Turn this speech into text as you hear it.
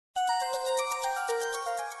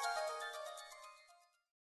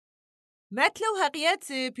مثل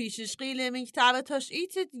وهقيت بيشش قيل من كتابة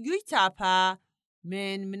تشقيت جويتابا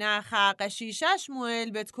من مناخ قشيشش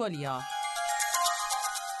مويل بتكوليا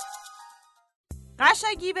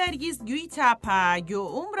قشگی برگیز گویتابا گو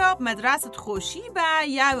عمراب مدرسة خوشیبا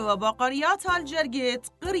یا و باقریات الجرگت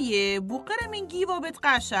قریه بوقر من گیو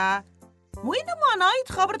بتقشا موین مانایت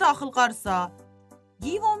خبر داخل قرصا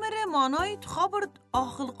گیو مره مانایت خبر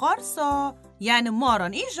داخل قرصا یعنی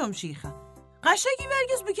ماران ایجم شیخه قشگی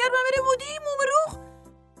برگیز بکر بمره بودی مومروخ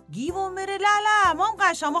گیو مره لالا مام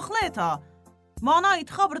قشا مخلطا مانایت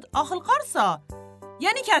خبر داخل قرصا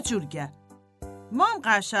یعنی کچورگه مام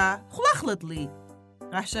قشا خلخلط لی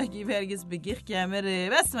قشنگی برگز بگیخ کمره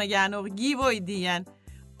بس مگن اوغ گیوی دیین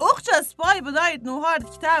اوغچه سپای بداید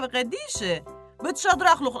نوهارد کتاب قدیشه بتشاد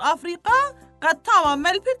رخلوخ افریقا قد تمام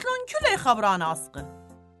ملپتلون کلی خبران اسقه